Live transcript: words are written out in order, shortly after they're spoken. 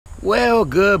Well,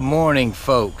 good morning,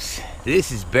 folks.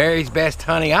 This is Barry's Best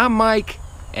Honey. I'm Mike,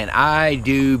 and I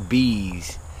do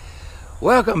bees.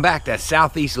 Welcome back to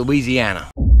Southeast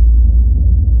Louisiana.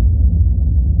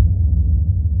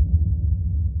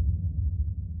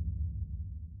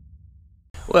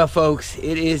 Well, folks,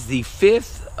 it is the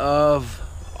 5th of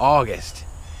August.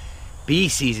 Bee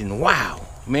season. Wow.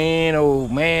 Man, oh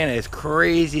man, as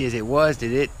crazy as it was,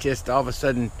 did it just all of a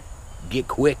sudden get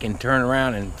quick and turn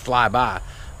around and fly by.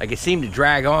 Like it seemed to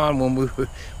drag on when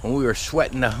we were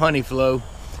sweating the honey flow.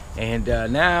 And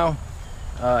now,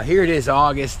 here it is,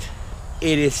 August.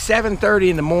 It is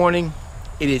 7:30 in the morning.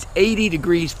 It is 80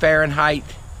 degrees Fahrenheit.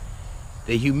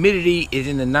 The humidity is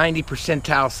in the 90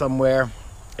 percentile somewhere.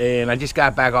 And I just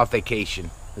got back off vacation.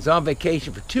 I was on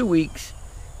vacation for 2 weeks,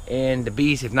 and the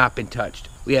bees have not been touched.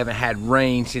 We haven't had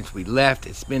rain since we left.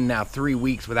 It's been now 3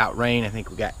 weeks without rain. I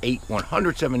think we got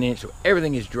 8/100ths of an inch, so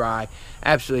everything is dry.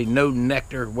 Absolutely no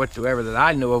nectar whatsoever that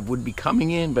I know of would be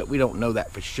coming in, but we don't know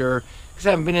that for sure because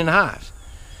I haven't been in the hives.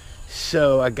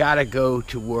 So I gotta go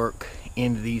to work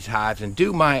into these hives and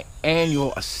do my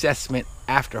annual assessment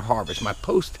after harvest, my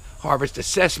post-harvest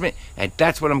assessment, and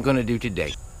that's what I'm gonna do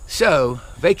today. So,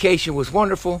 vacation was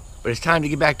wonderful, but it's time to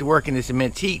get back to work in this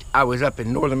immense heat. I was up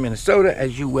in northern Minnesota,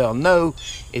 as you well know,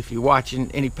 if you're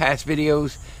watching any past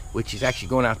videos, which is actually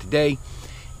going out today,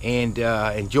 and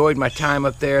enjoyed my time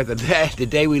up there. The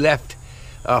day we left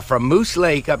from Moose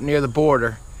Lake up near the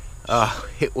border,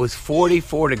 it was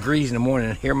 44 degrees in the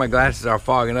morning. Here my glasses are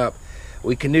fogging up.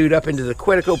 We canoed up into the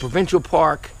Quetico Provincial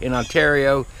Park in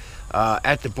Ontario.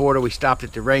 At the border, we stopped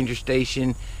at the ranger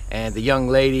station, and the young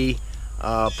lady,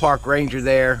 park ranger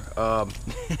there,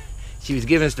 she was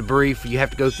giving us the brief. You have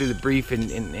to go through the brief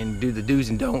and do the do's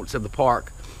and don'ts of the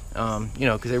park, you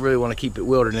know, because they really want to keep it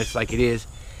wilderness like it is.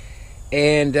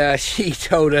 And she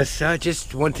told us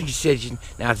just one thing. She said,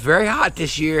 now it's very hot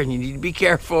this year and you need to be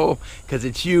careful because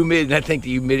it's humid. And I think the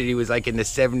humidity was like in the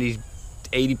 70s,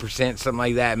 80%, something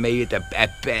like that, maybe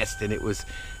at best. And it was,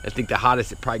 I think the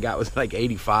hottest it probably got was like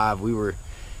 85. We were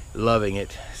loving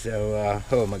it. So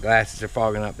oh, my glasses are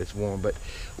fogging up. It's warm, but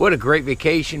what a great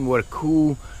vacation. What a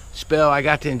cool spell I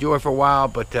got to enjoy for a while.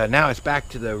 But now it's back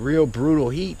to the real brutal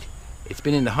heat. It's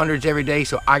been in the hundreds every day,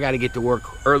 so I got to get to work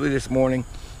early this morning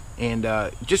and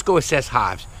just go assess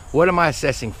hives. What am I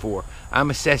assessing for? I'm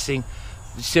assessing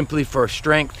simply for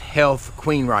strength, health,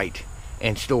 queen right,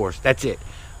 and stores. That's it.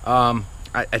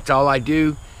 That's all I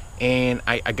do. And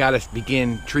I got to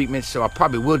begin treatments, so I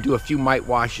probably will do a few mite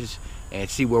washes and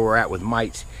see where we're at with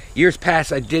mites. Years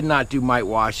past, I did not do mite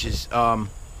washes.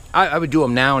 I would do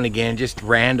them now and again, just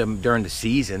random during the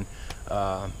season.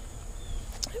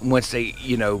 Once they,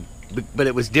 you know, but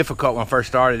it was difficult when I first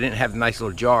started. I didn't have a nice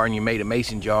little jar, and you made a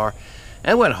mason jar.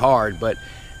 And it went hard, but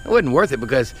it wasn't worth it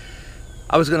because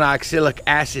I was gonna oxalic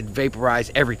acid vaporize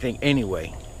everything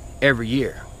anyway, every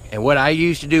year. And what I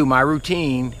used to do, my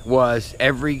routine was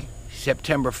every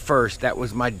September 1st, that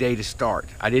was my day to start.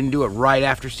 I didn't do it right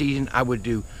after season. I would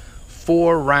do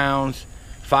 4 rounds,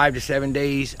 5 to 7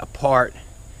 days apart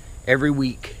every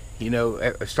week, you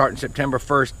know, starting September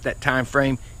 1st, that time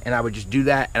frame, and I would just do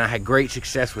that, and I had great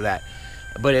success with that.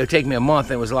 But it would take me a month,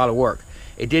 and it was a lot of work.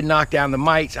 It did knock down the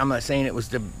mites. I'm not saying it was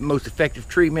the most effective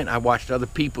treatment. I watched other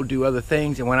people do other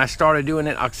things, and when I started doing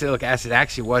it, oxalic acid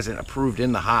actually wasn't approved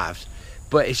in the hives.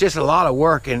 But it's just a lot of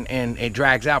work, and it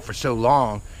drags out for so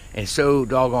long, and so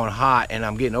doggone hot, and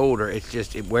I'm getting older. It's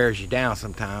just, it wears you down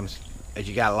sometimes as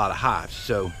you got a lot of hives.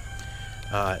 So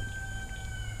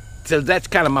that's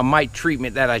kind of my mite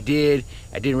treatment that I did.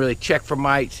 I didn't really check for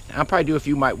mites. I'll probably do a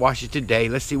few mite washes today.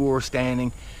 Let's see where we're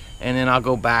standing, and then I'll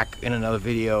go back in another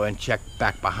video and check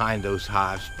back behind those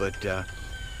hives. But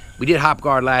we did hop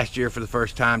guard last year for the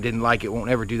first time. Didn't like it. Won't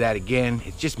ever do that again.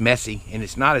 It's just messy, and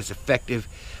it's not as effective.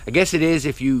 I guess it is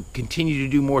if you continue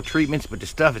to do more treatments, but the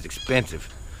stuff is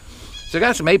expensive. So I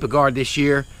got some Apiguard this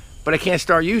year, but I can't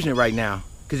start using it right now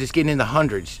because it's getting in the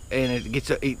hundreds, and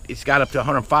it's got up to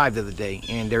 105 the other day,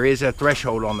 and there is a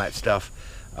threshold on that stuff.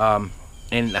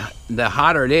 And the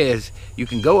hotter it is, you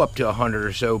can go up to 100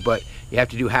 or so, but you have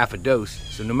to do half a dose.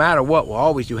 So no matter what, we'll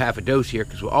always do half a dose here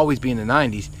because we'll always be in the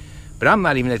 90s. But I'm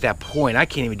not even at that point. I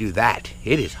can't even do that.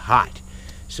 It is hot.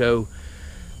 So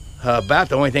about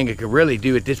the only thing I could really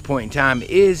do at this point in time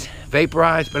is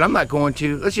vaporize, but I'm not going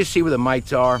to. Let's just see where the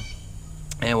mites are,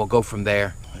 and we'll go from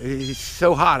there. It's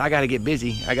so hot, I got to get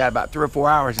busy. I got about 3 or 4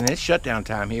 hours, and it's shutdown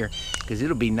time here because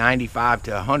it'll be 95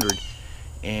 to 100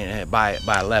 and by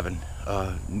 11,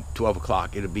 12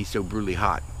 o'clock. It'll be so brutally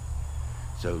hot.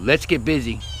 So let's get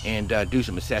busy and do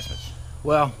some assessments.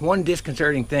 Well, one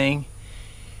disconcerting thing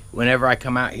whenever I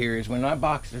come out here is when my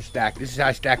boxes are stacked. This is how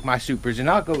I stack my supers, and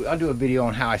I'll do a video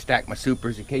on how I stack my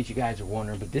supers in case you guys are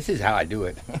wondering, but this is how I do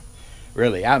it.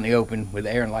 Really, out in the open with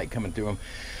air and light coming through them.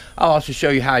 I'll also show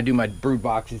you how I do my brood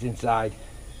boxes inside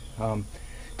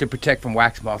to protect from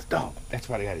wax moths. Oh, that's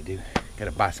what I got to do. Got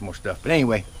to buy some more stuff. But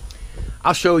anyway,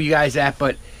 I'll show you guys that.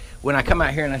 But when I come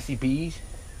out here and I see bees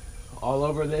all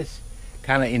over this,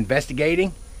 kind of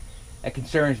investigating, that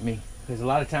concerns me, because a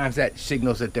lot of times that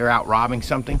signals that they're out robbing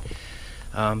something.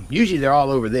 Usually they're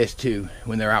all over this too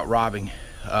when they're out robbing.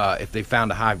 If they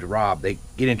found a hive to rob, they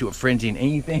get into a frenzy, and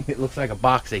anything that looks like a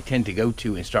box they tend to go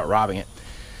to and start robbing it.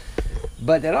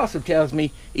 But that also tells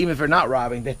me, even if they're not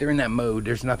robbing, that they're in that mode.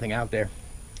 There's nothing out there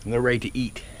and they're ready to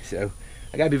eat. So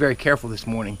I gotta be very careful this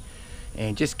morning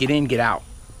and just get in, get out,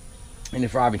 and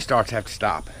if robbing starts, I have to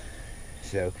stop.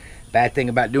 So bad thing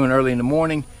about doing early in the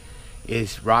morning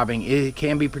is robbing, it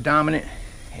can be predominant,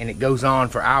 and it goes on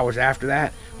for hours after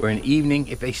that. Where in the evening,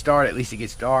 if they start, at least it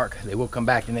gets dark. They will come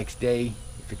back the next day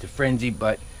if it's a frenzy,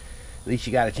 but at least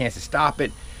you got a chance to stop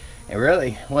it. And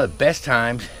really, one of the best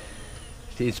times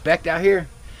to inspect out here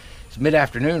is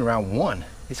mid-afternoon around 1.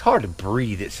 It's hard to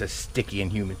breathe, it's so sticky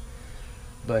and humid.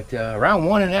 But around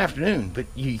 1 in the afternoon, but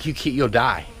you'll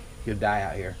die. You'll die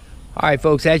out here. All right,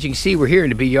 folks, as you can see, we're here in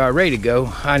the bee yard, ready to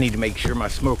go. I need to make sure my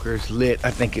smoker is lit.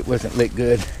 I think it wasn't lit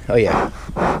good. Oh yeah.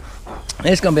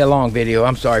 It's gonna be a long video.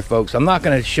 I'm sorry, folks. I'm not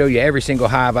gonna show you every single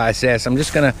hive I assess. I'm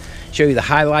just gonna show you the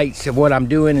highlights of what I'm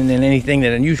doing, and then anything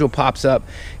that unusual pops up,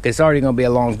 because it's already gonna be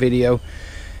a long video.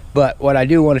 But what I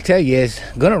do want to tell you is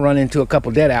I'm gonna run into a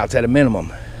couple dead outs at a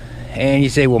minimum. And you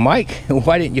say, well, Mike,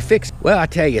 why didn't you fix it? Well, I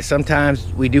tell you, sometimes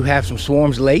we do have some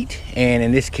swarms late, and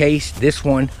in this case, this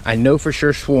one I know for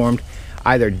sure swarmed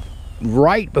either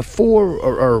right before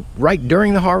or right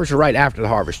during the harvest or right after the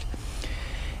harvest.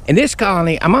 In this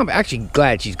colony, I'm actually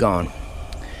glad she's gone.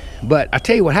 But I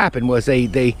tell you what happened was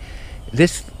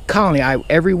this colony,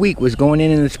 every week was going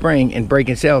in the spring and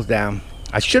breaking cells down.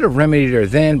 I should have remedied her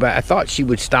then, but I thought she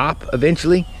would stop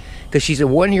eventually, because she was a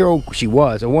one-year-old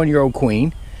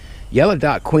queen, yellow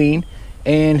dot queen,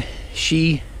 and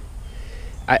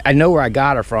I know where I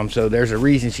got her from, so there's a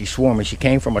reason she's swarming. She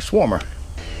came from a swarmer.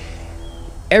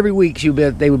 Every week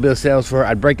they would build cells for her.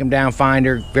 I'd break them down, find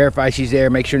her, verify she's there,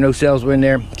 make sure no cells were in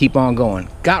there, keep on going.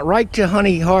 Got right to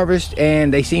honey harvest,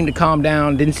 and they seemed to calm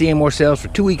down. Didn't see any more cells for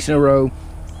 2 weeks in a row,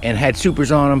 and had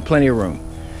supers on them, plenty of room.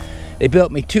 They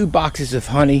built me 2 boxes of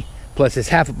honey, plus this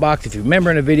half a box. If you remember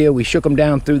in the video, we shook them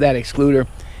down through that excluder,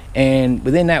 and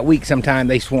within that week sometime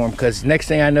they swarmed, because next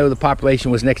thing I know, the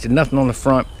population was next to nothing on the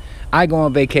front. I go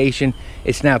on vacation.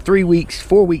 It's now 3 weeks,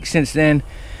 4 weeks since then.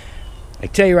 I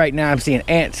tell you right now, I'm seeing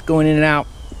ants going in and out.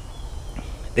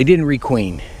 They didn't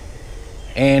requeen.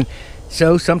 And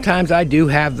so sometimes I do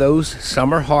have those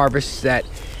summer harvests that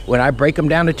when I break them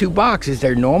down to 2 boxes,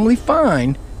 they're normally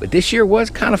fine, but this year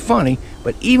was kind of funny.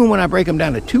 But even when I break them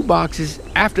down to 2 boxes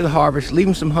after the harvest, leave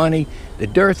them some honey, the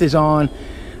dearth is on,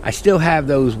 I still have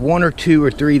those 1 or 2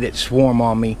 or 3 that swarm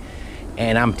on me.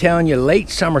 And I'm telling you, late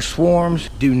summer swarms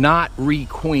do not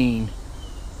requeen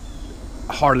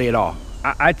hardly at all.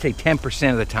 I'd say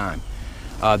 10% of the time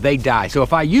they die. So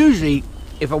if I wouldn't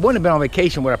have been on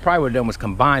vacation, what I probably would have done was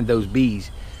combined those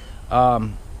bees.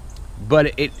 But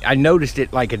I noticed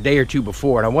it like a day or 2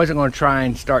 before, and I wasn't going to try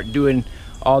and start doing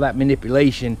all that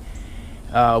manipulation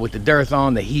with the dearth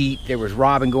on, the heat. There was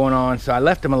robbing going on, so I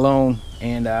left them alone,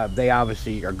 and they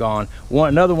obviously are gone.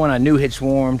 Another one I knew had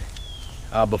swarmed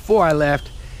before I left,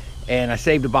 and I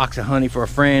saved a box of honey for a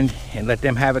friend and let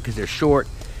them have it because they're short.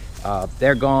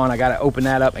 They're gone. I got to open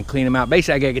that up and clean them out.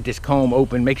 Basically, I got to get this comb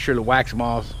open, make sure the wax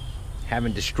moths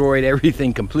haven't destroyed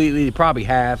everything completely. They probably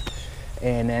have,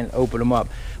 and then open them up.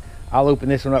 I'll open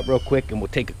this one up real quick, and we'll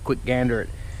take a quick gander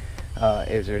at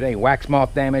is there any wax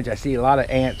moth damage. I see a lot of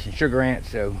ants and sugar ants,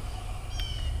 so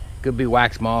could be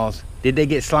wax moths. Did they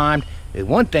get slimed? The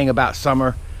one thing about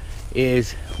summer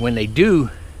is when they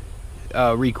do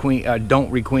don't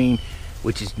requeen,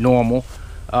 which is normal,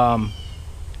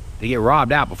 they get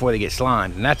robbed out before they get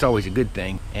slimed, and that's always a good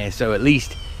thing. And so at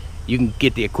least you can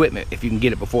get the equipment if you can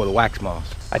get it before the wax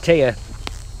moths. I tell you, a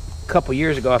couple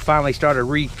years ago, I finally started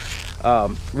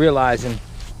realizing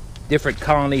different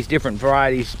colonies, different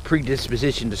varieties,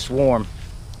 predisposition to swarm.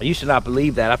 I used to not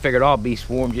believe that. I figured all bees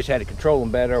swarm, just had to control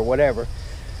them better or whatever.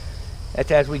 That's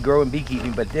as we grow in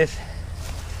beekeeping. But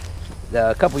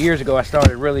a couple years ago, I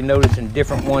started really noticing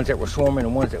different ones that were swarming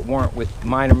and ones that weren't, with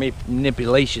minor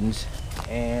manipulations.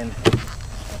 And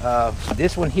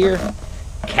this one here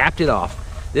capped it off.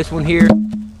 This one here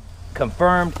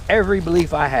confirmed every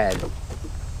belief I had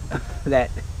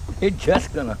that it's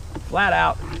just gonna flat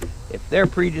out If they're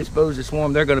predisposed to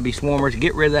swarm, they're going to be swarmers.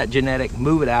 Get rid of that genetic,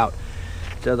 move it out.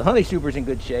 So the honey super's in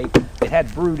good shape. It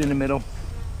had brood in the middle.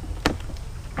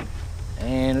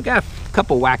 And we got a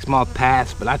couple wax moth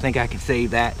paths, but I think I can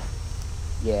save that.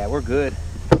 Yeah, we're good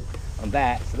on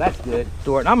that, so that's good.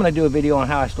 And I'm going to do a video on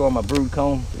how I store my brood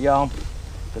comb for y'all,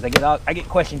 because I get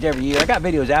questions every year. I got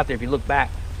videos out there if you look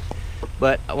back,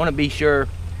 but I want to be sure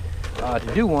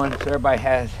to do one so everybody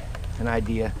has an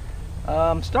idea.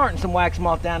 Starting some wax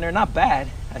moth down there, not bad.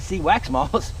 I see wax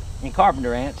moths and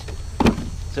carpenter ants.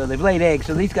 So they've laid eggs,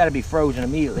 so these got to be frozen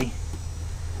immediately,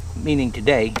 meaning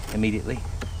today immediately,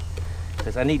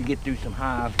 because I need to get through some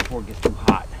hives before it gets too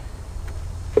hot.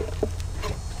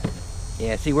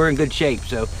 Yeah, see, we're in good shape,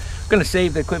 so we're going to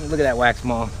save the equipment. Look at that wax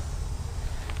moth.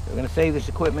 We're going to save this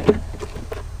equipment.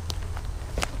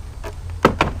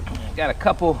 Got a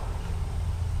couple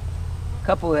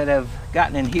that have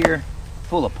gotten in here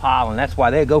full of pollen. That's why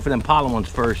they go for them pollen ones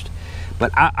first,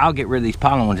 but I'll get rid of these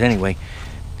pollen ones anyway.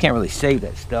 Can't really save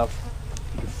that stuff.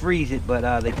 You can freeze it,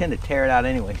 but they tend to tear it out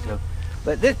anyway. So,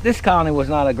 but this colony was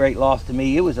not a great loss to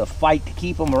me. It was a fight to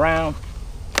keep them around.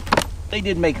 They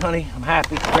did make honey. I'm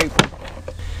happy, grateful.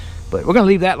 But we're gonna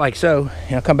leave that like so,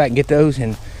 and I'll come back and get those,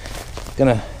 and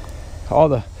all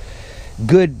the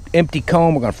good empty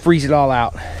comb, we're gonna freeze it all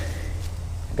out.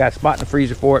 Got a spot in the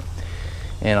freezer for it,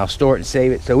 and I'll store it and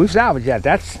save it. So we've salvaged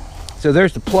that. So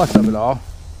there's the plus of it all.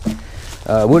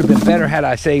 Would have been better had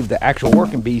I saved the actual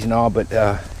working bees and all, but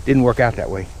didn't work out that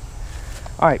way.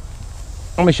 All right,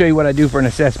 let me show you what I do for an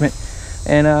assessment,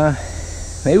 and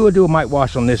maybe we'll do a mite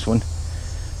wash on this one.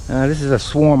 This is a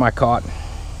swarm I caught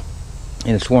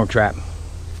in a swarm trap.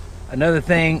 Another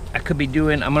thing I could be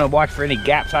doing, I'm gonna watch for any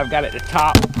gaps I've got at the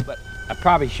top, but I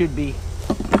probably should be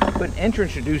putting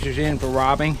entrance reducers in for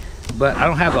robbing, but I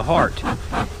don't have the heart.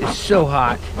 It's so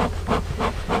hot.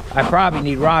 I probably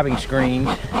need robbing screens.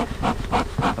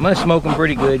 I'm gonna smoke them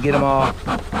pretty good, get them all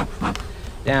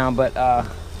down, but I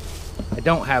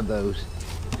don't have those.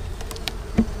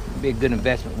 It'll be a good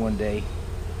investment one day.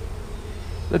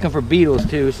 Looking for beetles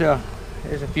too, so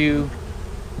there's a few.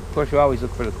 Of course, we always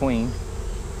look for the queen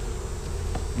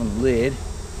on the lid.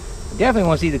 I definitely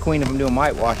want to see the queen if I'm doing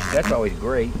mite washes. That's always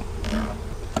great.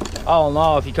 All in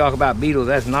all, if you talk about beetles,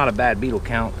 that's not a bad beetle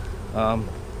count. I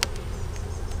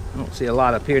don't see a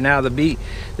lot up here now. The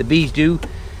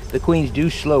queens do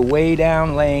slow way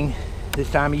down laying this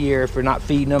time of year if we're not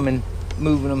feeding them and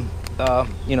moving them,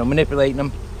 you know, manipulating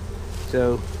them.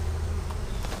 So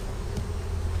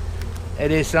it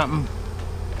is something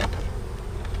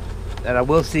that I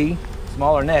will see.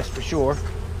 Smaller nest for sure,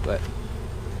 but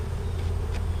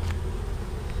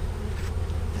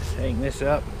just hang this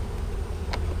up.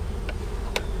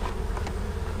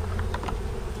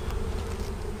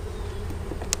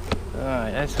 All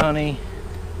right, that's honey.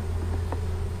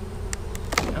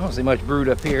 I don't see much brood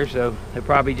up here, so they're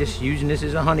probably just using this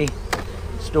as a honey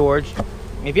storage.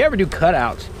 If you ever do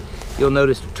cutouts, you'll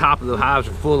notice the top of the hives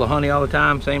are full of honey all the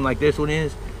time, same like this one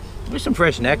is. There's some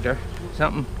fresh nectar,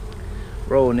 something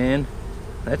rolling in.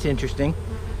 That's interesting.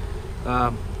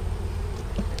 So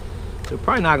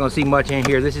probably not going to see much in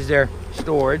here. This is their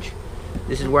storage.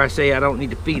 This is where I say I don't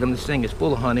need to feed them. This thing is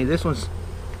full of honey. This one's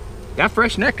got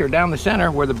fresh nectar down the center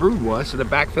where the brood was, so they're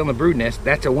backfilling the brood nest.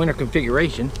 That's a winter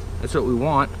configuration. That's what we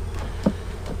want.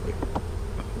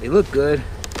 They look good.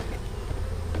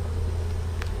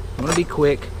 I'm gonna be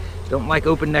quick. Don't like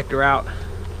open nectar out.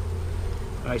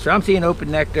 All right, so I'm seeing open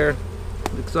nectar.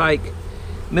 Looks like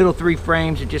middle 3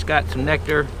 frames have just got some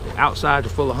nectar. The outsides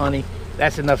are full of honey.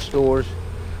 That's enough stores.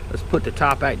 Let's put the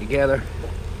top back together.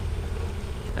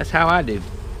 That's how I do.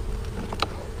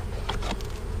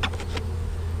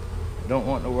 Don't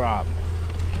want no rob.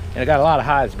 And I got a lot of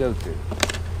hives to go through.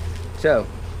 So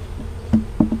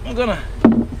I'm gonna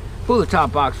pull the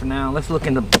top box for now. Let's look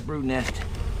in the brood nest.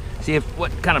 See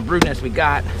what kind of brood nest we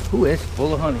got. Ooh, it's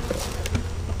full of honey.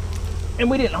 And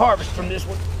we didn't harvest from this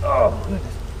one. Oh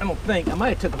goodness. I don't think. I might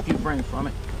have took a few frames from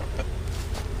it.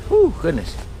 Ooh,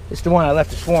 goodness. It's the one I left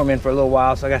the swarm in for a little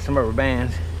while, so I got some rubber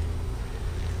bands.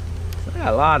 I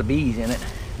got a lot of bees in it.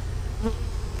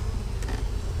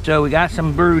 So we got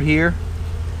some brood here.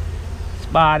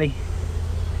 Spotty.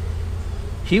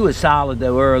 She was solid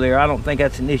though earlier. I don't think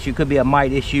that's an issue. Could be a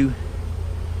mite issue.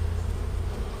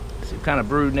 See what kind of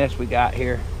brood nest we got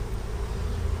here.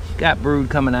 She's got brood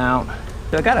coming out.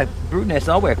 So I got a brood nest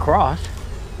all the way across.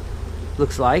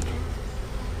 Looks like.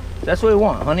 That's what we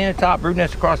want. Honey in the top, brood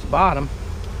nest across the bottom.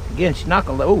 Again, she's not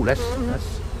gonna. Oh, that's.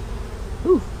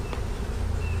 Ooh.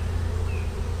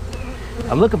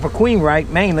 I'm looking for queen right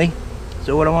mainly.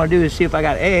 So what I want to do is see if I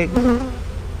got eggs.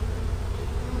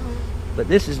 But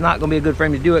this is not going to be a good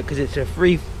frame to do it because it's a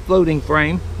free floating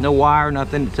frame, no wire,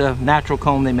 nothing. It's a natural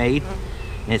comb they made,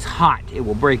 and it's hot. It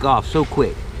will break off so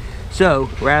quick. So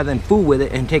rather than fool with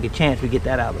it and take a chance, we get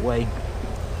that out of the way.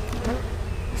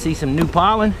 See some new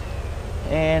pollen,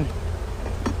 and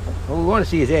what we want to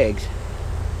see is eggs.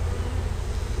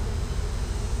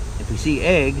 If we see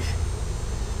eggs,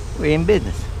 we're in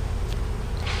business.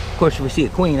 Of course, if we see a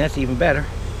queen, that's even better.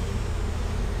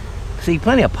 See,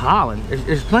 plenty of pollen.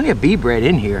 There's plenty of bee bread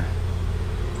in here,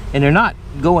 and they're not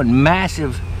going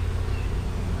massive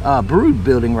brood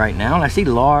building right now. And I see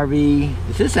larvae.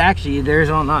 This actually, there's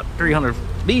not 300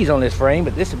 bees on this frame,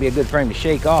 but this would be a good frame to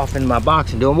shake off in my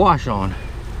box and do a wash on.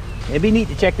 It'd be neat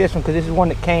to check this one, because this is one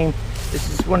that came.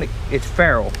 This is one that it's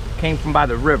feral. Came from by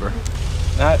the river.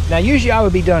 Now usually I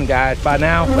would be done, guys, by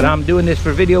now, but I'm doing this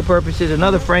for video purposes.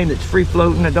 Another frame that's free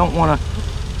floating. I don't want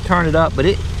to turn it up, but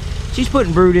she's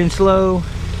putting brood in slow.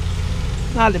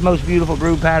 Not the most beautiful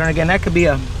brood pattern. Again, that could be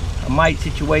a mite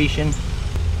situation.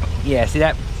 Yeah, see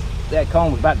that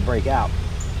comb was about to break out.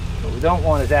 What we don't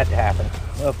want is that to happen.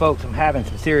 Well, folks, I'm having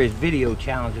some serious video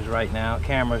challenges right now,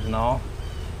 cameras and all.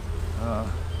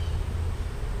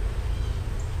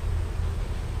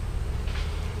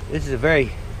 This is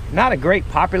not a great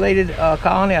populated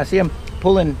colony. I see them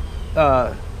pulling,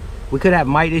 we could have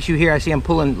mite issue here. I see them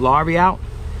pulling larvae out,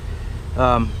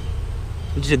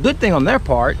 which is a good thing on their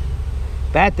part.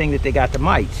 Bad thing that they got the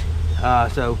mites.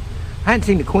 So I hadn't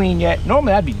seen the queen yet.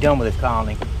 Normally I'd be done with this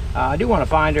colony. I do want to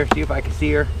find her, see if I can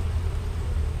see her.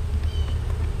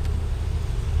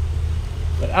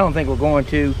 But I don't think we're going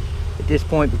to at this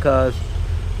point, because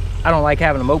I don't like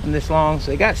having them open this long.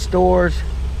 So they got stores.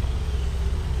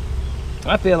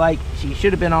 I feel like she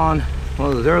should have been on one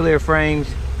of those earlier frames.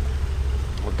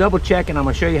 We'll double check, and I'm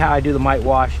going to show you how I do the mite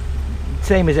wash.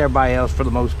 Same as everybody else for the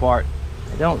most part.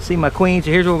 I don't see my queen, so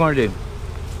here's what we're going to do.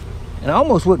 And I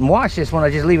almost wouldn't wash this one,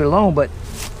 I just leave it alone, but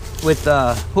with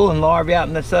pulling larvae out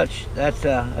and such, that's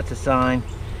a sign.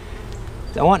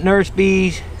 So I want nurse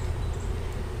bees.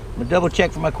 I'm going to double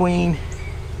check for my queen.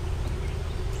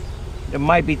 There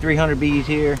might be 300 bees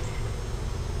here.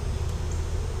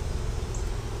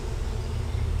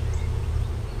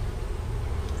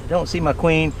 Don't see my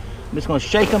queen. I'm just going to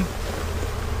shake them,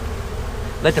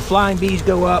 let the flying bees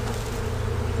go up.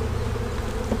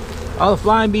 All the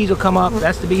flying bees will come up.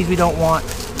 That's the bees we don't want.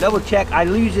 Double check. I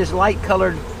use this light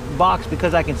colored box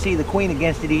because I can see the queen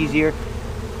against it easier.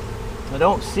 I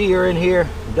don't see her in here.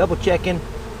 Double checking.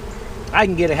 I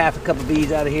can get a half a cup of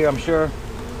bees out of here, I'm sure.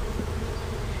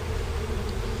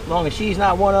 As long as she's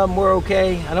not one of them, we're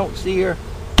okay. I don't see her.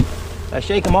 I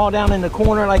shake them all down in the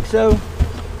corner like so.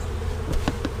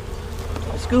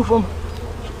 Scoop them.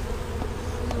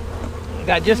 I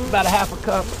got just about a half a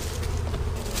cup.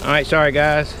 All right, sorry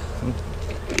guys. I'm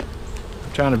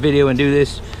trying to video and do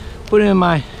this. Put it in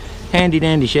my handy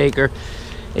dandy shaker.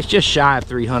 It's just shy of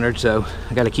 300, so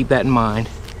I got to keep that in mind.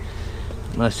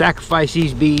 I'm gonna sacrifice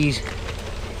these bees,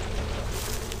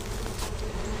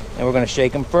 and we're gonna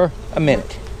shake them for a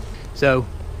minute. So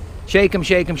shake them,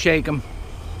 shake them, shake them.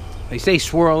 They say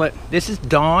swirl it. This is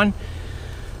Dawn.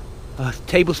 A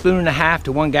tablespoon and a half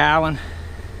to 1 gallon.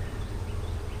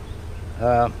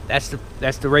 That's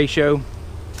the ratio.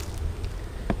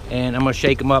 And I'm gonna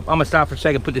shake them up. I'm gonna stop for a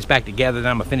second, put this back together,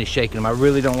 then I'm gonna finish shaking them. I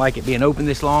really don't like it being open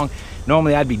this long.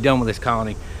 Normally I'd be done with this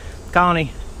colony.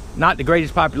 Not the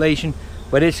greatest population,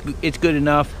 but it's good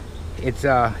enough. It's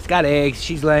got eggs.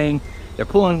 She's laying. They're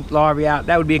pulling larvae out.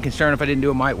 That would be a concern if I didn't do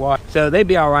a mite wash. So they'd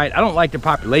be all right. I don't like their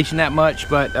population that much,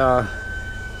 but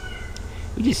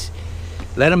we just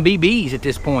let them be bees at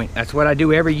this point. That's what I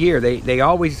do every year. They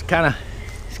always kind of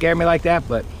scare me like that,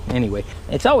 but anyway,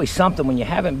 it's always something when you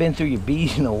haven't been through your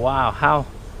bees in a while, how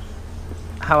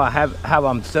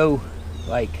I'm so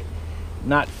like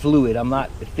not fluid, I'm not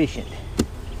efficient.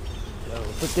 So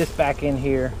we'll put this back in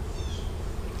here.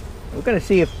 We're gonna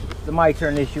see if the mites are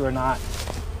an issue or not.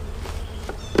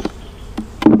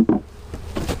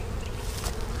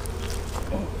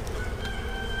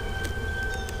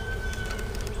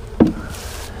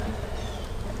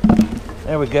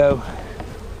 There we go.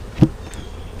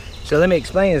 So let me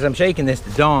explain as I'm shaking this to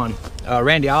Dawn.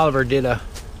 Randy Oliver did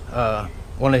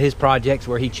one of his projects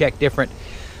where he checked different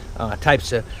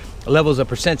types of levels of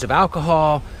percents of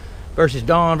alcohol versus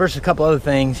Dawn versus a couple other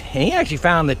things. And he actually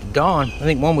found that the Dawn, I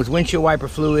think one was windshield wiper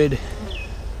fluid.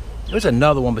 There was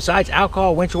another one besides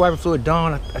alcohol, windshield wiper fluid,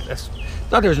 Dawn. I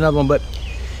thought there was another one, but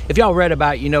if y'all read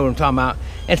about it, you know what I'm talking about.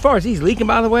 And as far as these leaking,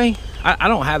 by the way, I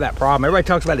don't have that problem. Everybody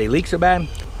talks about they leak so bad.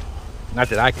 Not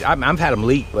that I've had them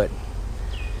leak, but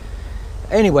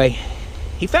anyway,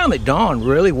 he found that Dawn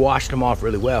really washed them off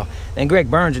really well. And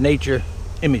Greg Burns of Nature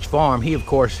Image Farm, he of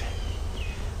course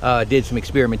did some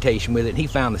experimentation with it, and he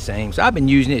found the same. So I've been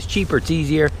using it. It's cheaper, it's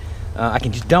easier. I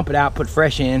can just dump it out, put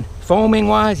fresh in. Foaming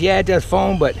wise, yeah, it does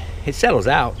foam, but it settles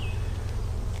out.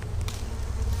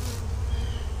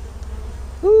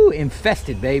 Ooh,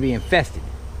 infested, baby, infested.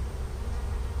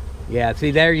 Yeah,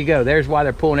 see, there you go. There's why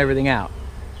they're pulling everything out.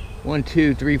 1,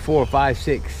 2, 3, 4, 5,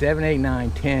 6, 7, 8,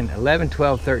 9, 10, 11,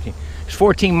 12, 13. There's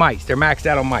 14 mites. They're maxed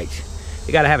out on mites.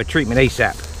 You got to have a treatment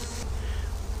ASAP.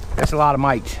 That's a lot of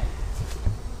mites.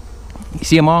 You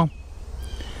see them all?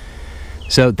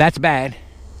 So that's bad,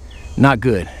 not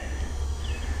good.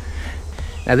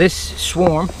 Now this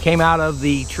swarm came out of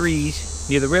the trees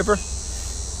near the river.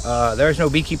 There's no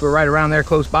beekeeper right around there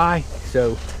close by.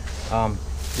 So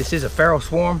this is a feral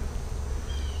swarm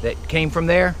that came from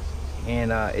there.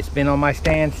 And it's been on my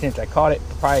stand since I caught it.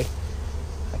 Probably,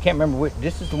 I can't remember which.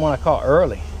 This is the one I caught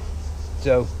early.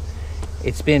 So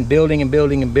it's been building and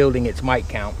building and building its mite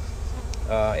count.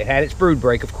 It had its brood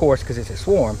break, of course, because it's a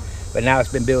swarm, but now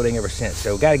it's been building ever since.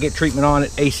 So got to get treatment on it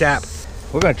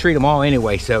ASAP. We're going to treat them all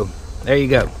anyway, so there you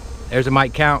go. There's a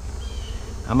mite count.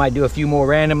 I might do a few more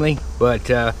randomly,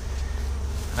 but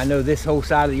I know this whole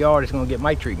side of the yard is going to get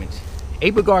mite treatments.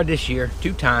 Apiguard this year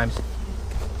 2 times,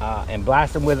 and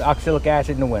blast them with oxalic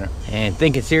acid in the winter. And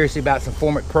thinking seriously about some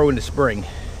Formic Pro in the spring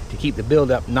to keep the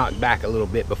buildup knocked back a little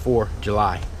bit before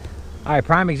July. All right,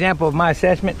 prime example of my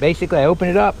assessment. Basically, I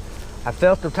opened it up. I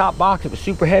felt the top box. It was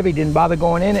super heavy, didn't bother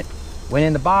going in it. Went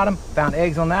in the bottom, found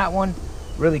eggs on that one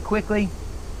really quickly.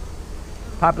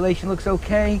 Population looks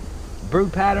okay.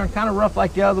 Brood pattern, kind of rough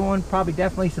like the other one. Probably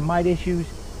definitely some mite issues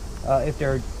if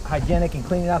they're hygienic and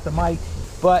cleaning out the mites.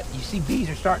 But you see bees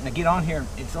are starting to get on here.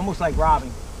 It's almost like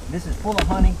robbing. This is full of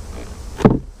honey.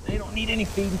 They don't need any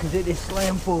feeding because it is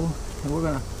slam full. And we're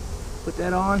gonna put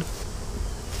that on,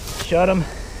 shut them.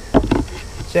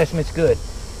 Assessment's good.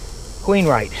 Queen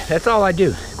right, that's all I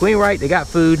do. Queen right, they got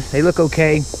food, they look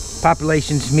okay.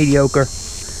 Population's mediocre.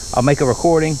 I'll make a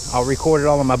recording, I'll record it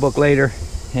all in my book later,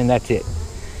 and that's it.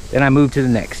 Then I move to the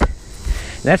next.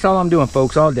 That's all I'm doing,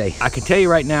 folks, all day. I can tell you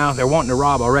right now, they're wanting to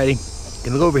rob already. You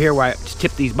can look over here where I just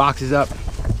tip these boxes up.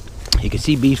 You can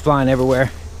see bees flying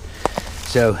everywhere.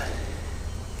 So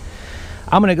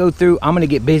I'm gonna go through, I'm gonna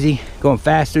get busy going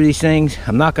fast through these things.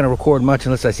 I'm not gonna record much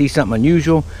unless I see something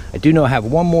unusual. I do know I have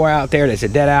one more out there that's a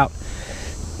dead out,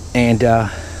 and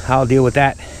I'll deal with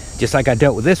that just like I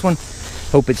dealt with this one.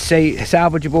 Hope it's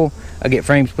salvageable. I'll get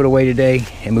frames put away today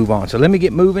and move on. So let me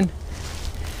get moving.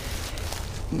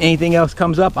 Anything else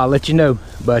comes up, I'll let you know.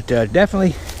 But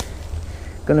definitely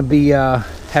gonna be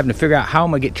having to figure out how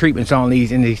I'm gonna get treatments on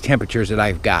these in these temperatures that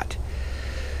I've got.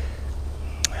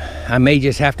 I may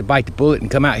just have to bite the bullet and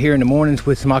come out here in the mornings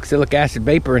with some oxalic acid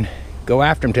vapor and go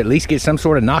after them to at least get some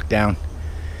sort of knockdown.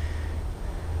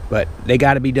 But they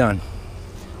got to be done.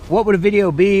 What would a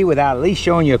video be without at least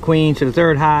showing you a queen? So the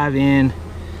third hive in,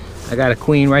 I got a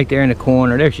queen right there in the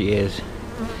corner. There she is.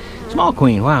 Small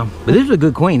queen, wow. But this was a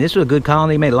good queen. This was a good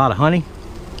colony, made a lot of honey.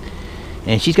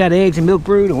 And she's got eggs and milk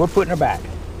brood, and we're putting her back.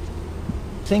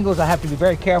 Singles I have to be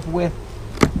very careful with.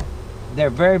 They're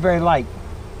very, very light,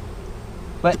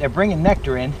 but they're bringing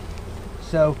nectar in,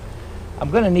 so I'm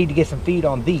gonna need to get some feed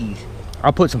on these.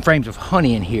 I'll put some frames of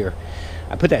honey in here.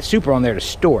 I put that super on there to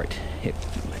store it.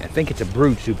 I think it's a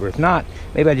brood super. If not,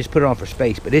 maybe I just put it on for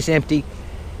space, but it's empty.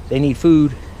 They need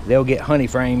food, they'll get honey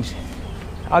frames.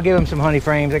 I'll give them some honey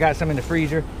frames. I got some in the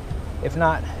freezer. If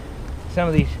not, some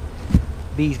of these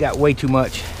bees got way too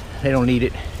much. They don't need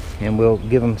it, and we'll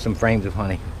give them some frames of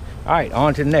honey. All right,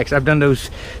 on to the next. I've done those,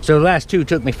 so the last 2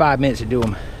 took me 5 minutes to do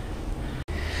them.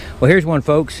 Well, here's one,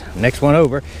 folks. Next one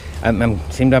over.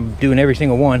 Seemed I'm doing every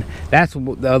single one. That's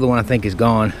the other one I think is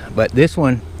gone. But this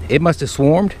one, it must have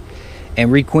swarmed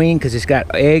and requeened because it's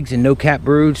got eggs and no cap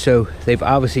brood. So they've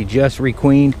obviously just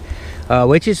requeened,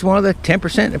 which is one of the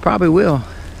 10% that probably will.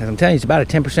 As I'm telling you, it's about a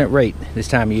 10% rate this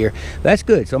time of year. That's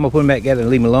good. So I'm gonna put them back together and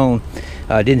leave them alone.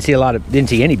 Didn't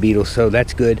see any beetles, so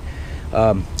that's good.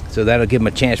 So that'll give them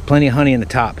a chance. Plenty of honey in the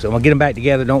top. So I'm gonna get them back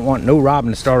together. Don't want no robin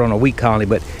to start on a weak colony,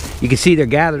 but you can see they're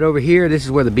gathered over here. This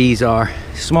is where the bees are.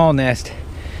 Small nest.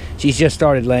 She's just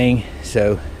started laying,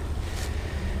 so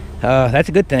that's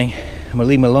a good thing. I'm gonna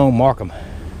leave them alone, mark them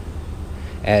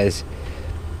as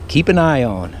keep an eye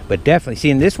on. But definitely, see,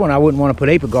 in this one I wouldn't want to put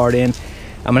Apiguard in.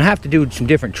 I'm gonna have to do some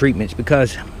different treatments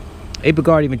because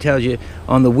Apiguard even tells you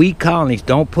on the weak colonies,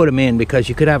 don't put them in because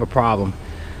you could have a problem.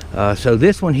 So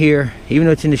this one here, even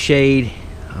though it's in the shade,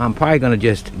 I'm probably gonna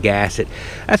just gas it.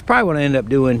 That's probably what I end up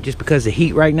doing, just because of the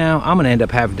heat right now. I'm gonna end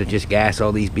up having to just gas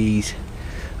all these bees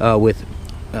with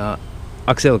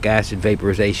oxalic acid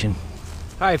vaporization.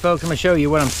 All right, folks, I'm gonna show you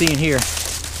what I'm seeing here.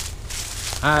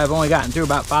 I've only gotten through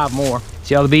about 5 more.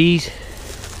 See all the bees?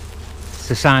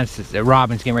 the signs that the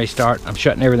robin's getting ready to start. I'm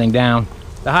shutting everything down.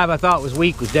 The hive I thought was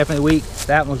weak was definitely weak.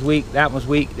 That one was weak, that one's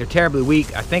weak. They're terribly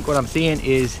weak. I think what I'm seeing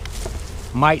is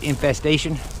mite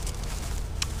infestation.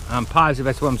 I'm positive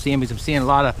that's what I'm seeing, because I'm seeing a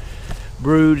lot of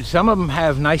brood. Some of them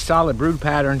have nice solid brood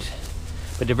patterns,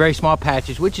 but they're very small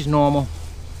patches, which is normal.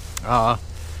 But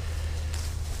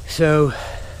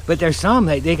there's some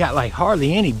that they got like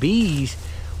hardly any bees.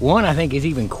 One I think is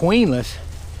even queenless,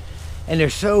 and they're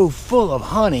so full of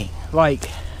honey, like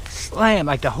slam,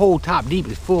 like the whole top deep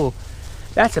is full.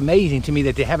 That's amazing to me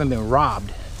that they haven't been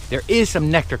robbed. There is some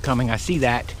nectar coming, I see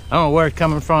that. I don't know where it's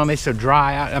coming from. It's so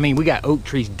dry out. I mean, we got oak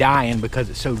trees dying because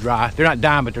it's so dry. They're not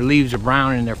dying, but their leaves are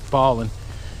brown and they're falling.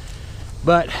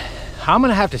 But I'm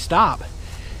gonna have to stop.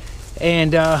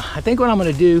 And I think what I'm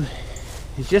gonna do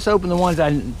is just open the ones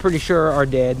I'm pretty sure are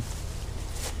dead.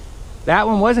 That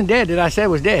one wasn't dead that I said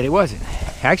was dead. It wasn't.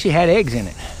 It actually had eggs in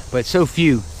it, but so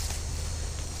few.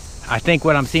 I think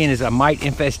what I'm seeing is a mite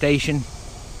infestation.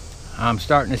 I'm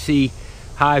starting to see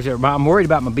hives that I'm worried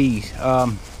about my bees.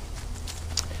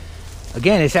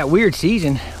 Again, it's that weird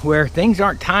season where things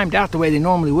aren't timed out the way they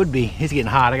normally would be. It's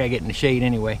getting hot. I gotta get in the shade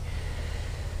anyway.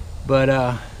 But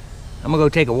I'm gonna go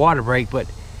take a water break, but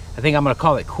I think I'm gonna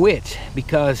call it quits,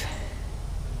 because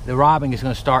the robbing is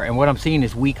gonna start, and what I'm seeing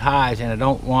is weak hives, and I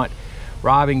don't want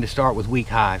robbing to start with weak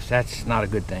hives. That's not a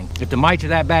good thing. If the mites are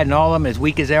that bad and all of them as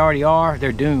weak as they already are,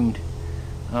 they're doomed.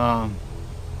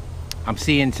 I'm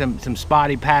seeing some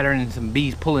spotty pattern and some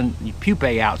bees pulling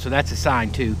pupae out, so that's a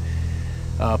sign too.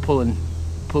 Pulling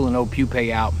old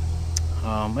pupae out.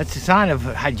 It's a sign of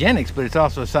hygienics, but it's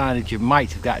also a sign that your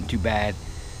mites have gotten too bad.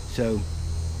 So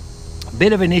a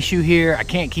bit of an issue here. I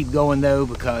can't keep going though,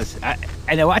 because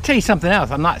I know, I tell you something else.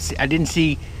 I didn't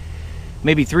see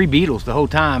maybe 3 beetles the whole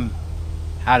time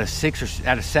out of 6 or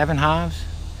out of 7 hives,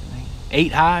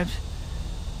 8 hives.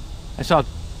 I saw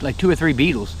like 2 or 3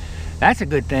 beetles. That's a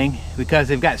good thing, because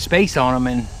they've got space on them,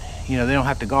 and you know, they don't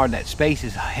have to guard that space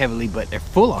as heavily, but they're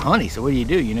full of honey. So what do?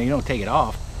 You know, you don't take it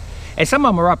off. And some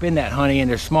of them are up in that honey, and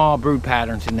there's small brood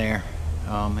patterns in there.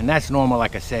 And that's normal,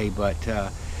 like I say, but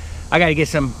I got to get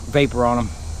some vapor on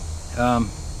them.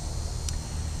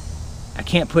 I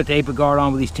can't put the Apar guard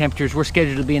on with these temperatures. We're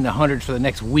scheduled to be in the hundreds for the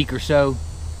next week or so.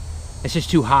 It's just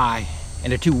too high,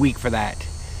 and they're too weak for that.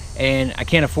 And I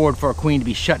can't afford for a queen to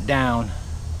be shut down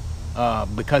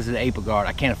because of the Apar guard.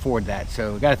 I can't afford that.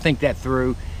 So got to think that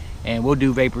through, and we'll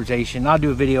do vaporization. I'll do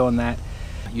a video on that.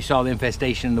 You saw the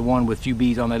infestation, the one with few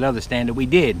bees on that other stand that we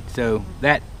did. So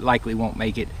that likely won't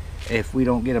make it if we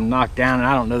don't get them knocked down, and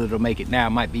I don't know that it'll make it now.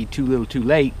 It might be too little too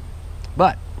late,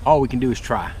 but all we can do is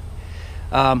try.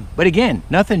 But again,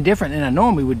 nothing different than I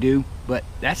normally would do, but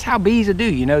that's how bees will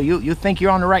do. You know, you'll think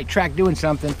you're on the right track doing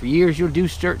something. For years you'll do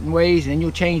certain ways, and then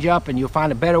you'll change up and you'll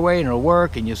find a better way, and it'll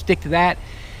work, and you'll stick to that,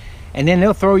 and then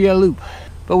they'll throw you a loop.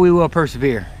 But we will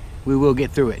persevere. We will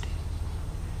get through it.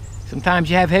 Sometimes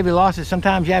you have heavy losses,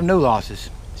 sometimes you have no losses.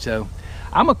 So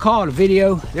I'm gonna call it a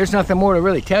video. There's nothing more to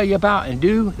really tell you about and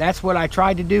do. That's what I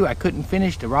tried to do. I couldn't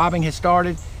finish. The robbing has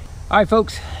started. All right,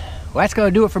 folks. Well, that's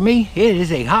gonna do it for me. It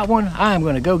is a hot one. I'm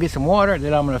gonna go get some water,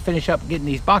 then I'm gonna finish up getting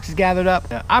these boxes gathered up.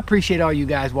 I appreciate all you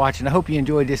guys watching. I hope you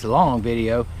enjoyed this long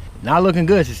video. Not looking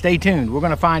good, so stay tuned. We're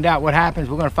gonna find out what happens.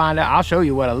 We're gonna find out. I'll show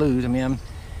you what I lose. I mean,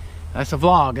 that's a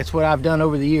vlog. That's what I've done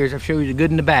over the years. I've showed you the good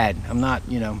and the bad. I'm not,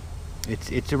 you know,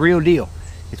 it's a real deal.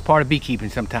 It's part of beekeeping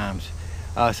sometimes.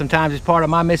 Sometimes it's part of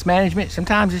my mismanagement.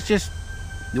 Sometimes it's just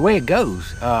the way it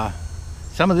goes.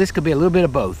 Some of this could be a little bit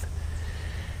of both.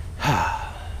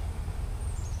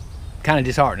 Kind of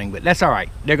disheartening, but that's all right.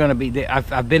 They're gonna be,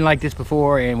 I've been like this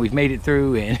before, and we've made it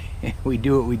through, and we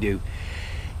do what we do.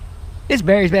 It's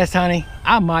Barry's Best Honey.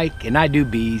 I'm Mike, and I do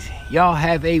bees. Y'all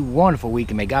have a wonderful week,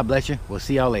 and may God bless you. We'll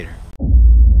see y'all later.